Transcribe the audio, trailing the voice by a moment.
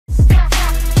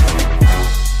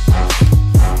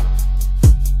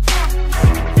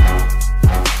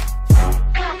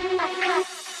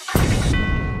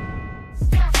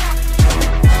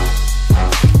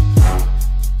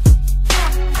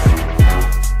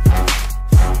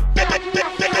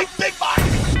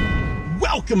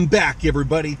Welcome back,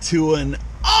 everybody, to an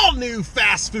all-new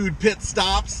Fast Food Pit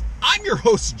Stops. I'm your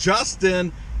host,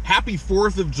 Justin. Happy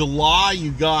 4th of July,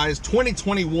 you guys,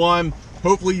 2021.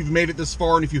 Hopefully you've made it this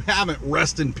far, and if you haven't,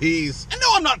 rest in peace. I know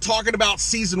I'm not talking about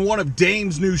season 1 of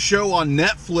Dame's new show on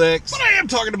Netflix, but I am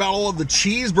talking about all of the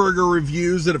cheeseburger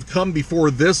reviews that have come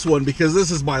before this one, because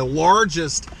this is my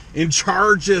largest and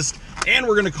chargest, and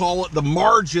we're gonna call it the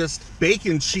margest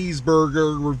bacon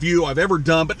cheeseburger review I've ever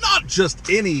done, but not just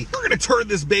any. We're gonna turn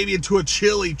this baby into a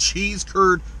chili cheese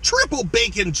curd triple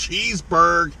bacon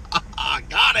cheeseburger.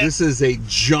 Got it. This is a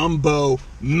jumbo,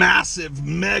 massive,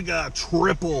 mega,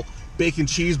 triple bacon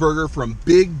cheeseburger from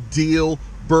Big Deal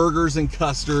Burgers and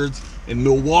Custards in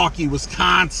Milwaukee,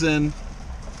 Wisconsin.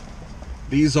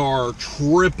 These are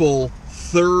triple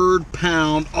third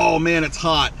pound. Oh man, it's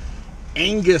hot.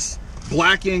 Angus,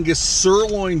 black Angus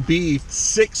sirloin beef,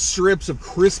 6 strips of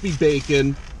crispy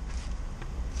bacon,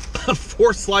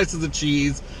 4 slices of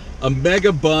cheese, a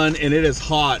mega bun, and it is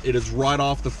hot. It is right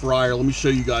off the fryer. Let me show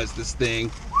you guys this thing.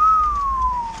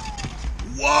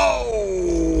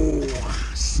 Whoa!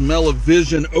 Smell of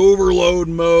vision overload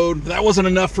mode. That wasn't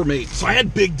enough for me, so I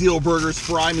had Big Deal Burgers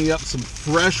fry me up some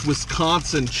fresh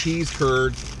Wisconsin cheese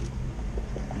curds.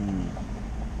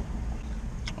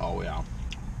 Oh yeah.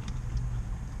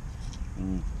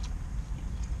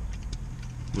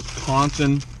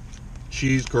 Wisconsin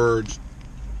cheese curds.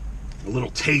 A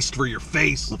little taste for your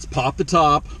face. Let's pop the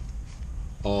top.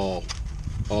 Oh,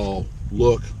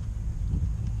 look.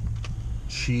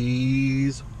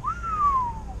 Cheese.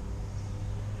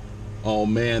 Oh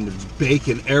man, there's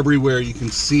bacon everywhere. You can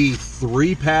see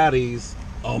 3 patties.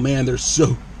 Oh man, it's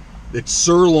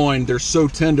sirloin, they're so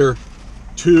tender.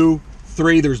 2,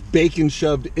 3, there's bacon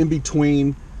shoved in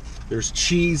between. There's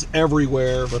cheese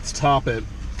everywhere. Let's top it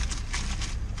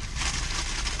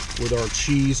with our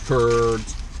cheese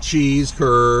curds. Cheese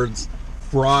curds,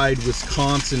 fried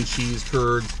Wisconsin cheese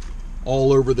curds,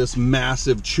 all over this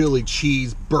massive chili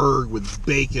cheese burger with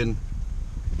bacon,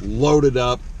 loaded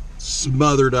up,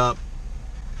 smothered up.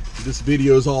 This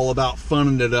video is all about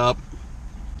funning it up.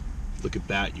 Look at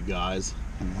that, you guys.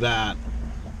 That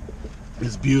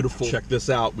is beautiful. Check this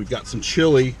out. We've got some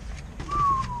chili.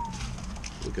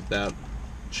 Look at that.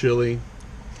 Chili,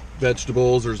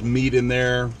 vegetables, there's meat in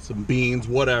there, some beans,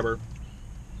 whatever.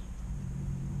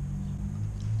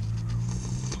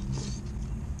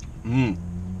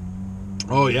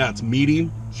 Oh yeah, it's meaty,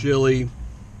 chili,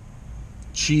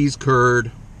 cheese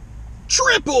curd,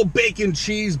 triple bacon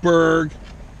cheeseburger.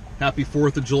 Happy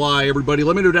 4th of July, everybody.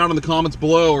 Let me know down in the comments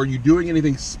below, are you doing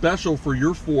anything special for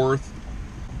your 4th?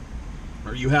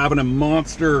 Are you having a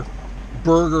monster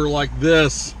burger like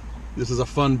this? This is a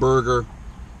fun burger.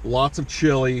 Lots of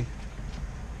chili,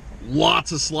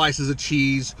 lots of slices of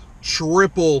cheese,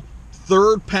 triple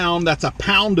third pound, that's a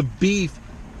pound of beef,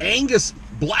 Angus,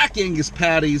 black Angus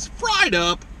patties, fried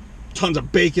up, tons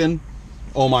of bacon.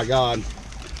 Oh my God.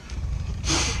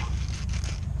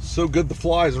 So good the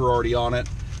flies are already on it.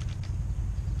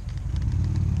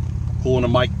 Pulling a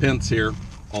Mike Pence here.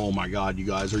 Oh my God, you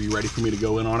guys, are you ready for me to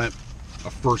go in on it?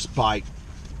 A first bite,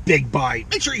 big bite.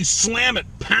 Make sure you slam it,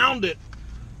 pound it.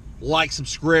 Like,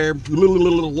 subscribe,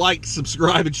 like,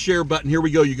 subscribe, and share button. Here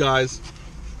we go, you guys.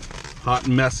 Hot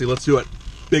and messy, let's do it.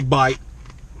 Big bite.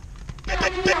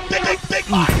 Big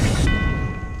bite.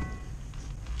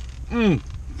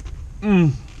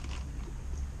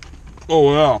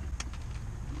 Oh yeah.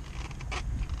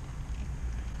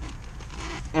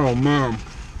 Oh man.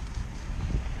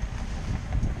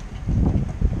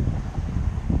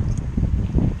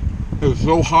 It's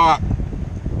so hot.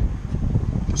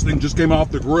 This thing just came off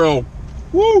the grill.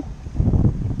 Woo!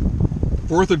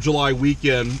 4th of July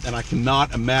weekend, and I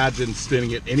cannot imagine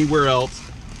spending it anywhere else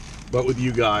but with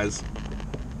you guys.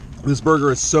 This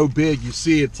burger is so big, you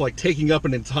see it's like taking up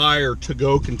an entire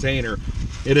to-go container.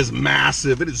 It is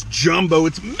massive, it is jumbo,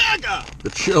 it's mega!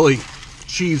 The chili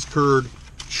cheese curd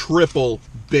triple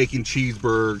bacon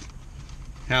cheeseburger.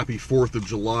 Happy 4th of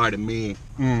July to me.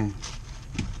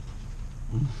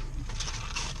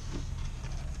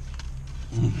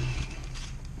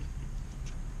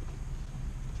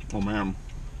 Oh man,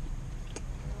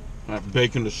 that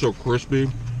bacon is so crispy.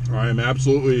 I am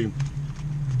absolutely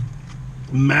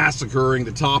massacring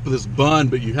the top of this bun,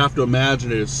 but you have to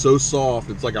imagine it is so soft,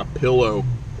 it's like a pillow.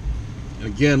 And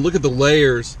again, look at the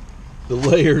layers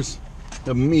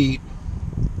of meat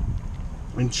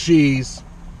and cheese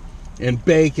and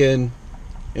bacon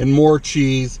and more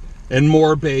cheese and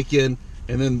more bacon,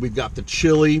 and then we've got the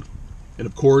chili and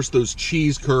of course those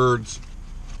cheese curds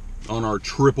on our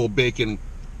triple bacon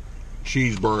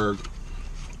cheeseburger.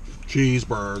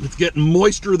 It's getting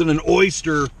moister than an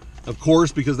oyster Of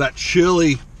course, because that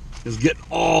chili is getting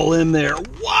all in there.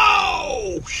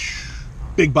 Whoa!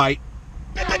 Big bite.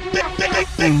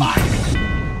 Big bite.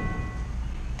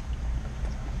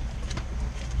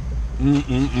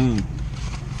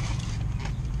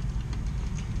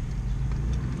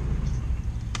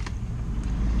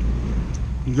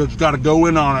 You just got to go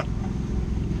in on it.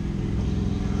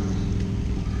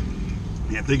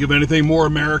 Can't think of anything more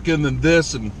American than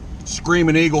this and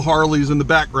Screaming Eagle Harleys in the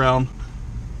background.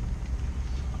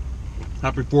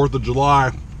 Happy 4th of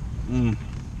July.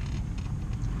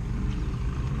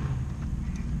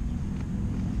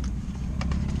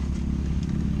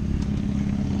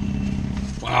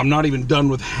 Wow, I'm not even done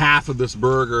with half of this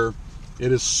burger.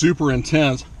 It is super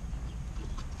intense.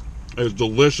 It is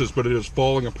delicious, but it is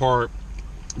falling apart.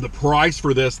 The price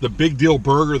for this, the Big Deal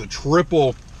Burger, the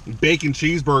triple bacon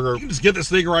cheeseburger, you can just get this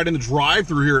thing right in the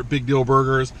drive-thru here at Big Deal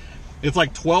Burgers. It's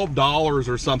like $12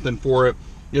 or something for it.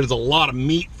 It is a lot of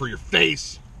meat for your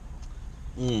face.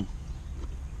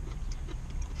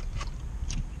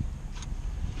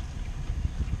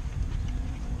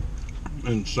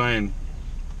 Insane.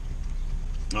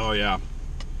 Oh yeah.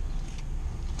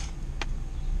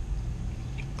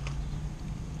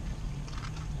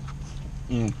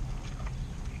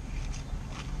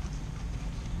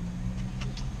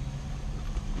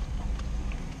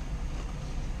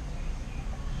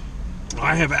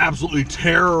 I have absolutely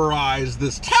terrorized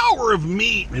this tower of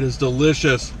meat. It is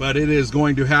delicious, but it is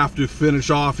going to have to finish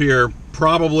off here,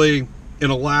 probably in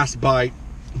a last bite.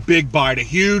 Big bite, a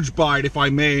huge bite, if I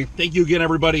may. Thank you again,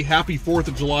 everybody. Happy 4th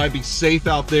of July. Be safe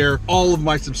out there. All of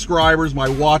my subscribers, my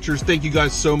watchers, thank you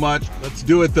guys so much. Let's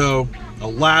do it, though. A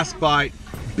last bite,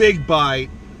 big bite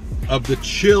of the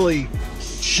chili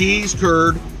cheese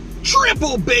curd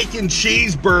triple bacon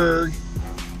cheeseburger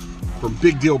from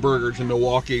Big Deal Burgers in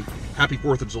Milwaukee. Happy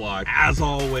 4th of July. As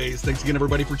always, thanks again,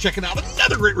 everybody, for checking out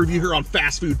another great review here on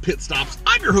Fast Food Pit Stops.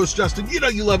 I'm your host, Justin. You know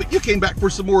you love it. You came back for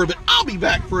some more of it. I'll be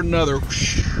back for another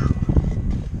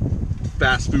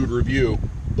fast food review.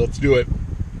 Let's do it.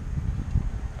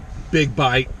 Big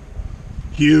bite.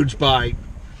 Huge bite.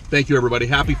 Thank you, everybody.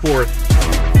 Happy 4th.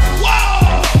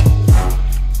 Whoa!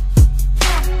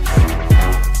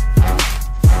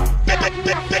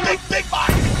 Big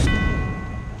bite.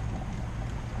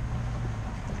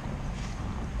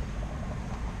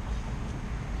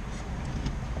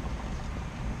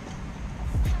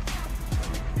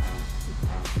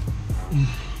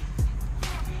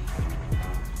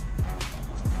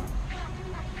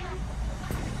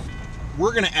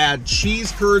 We're gonna add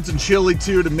cheese curds and chili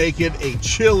too to make it a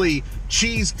chili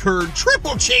cheese curd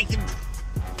triple chicken.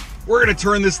 We're gonna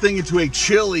turn this thing into a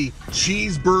chili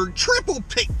cheeseburger triple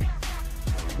pig.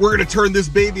 We're gonna turn this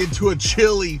baby into a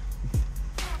chili.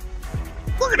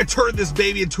 We're gonna turn this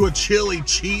baby into a chili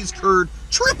cheese curd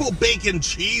triple bacon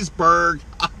cheeseburger.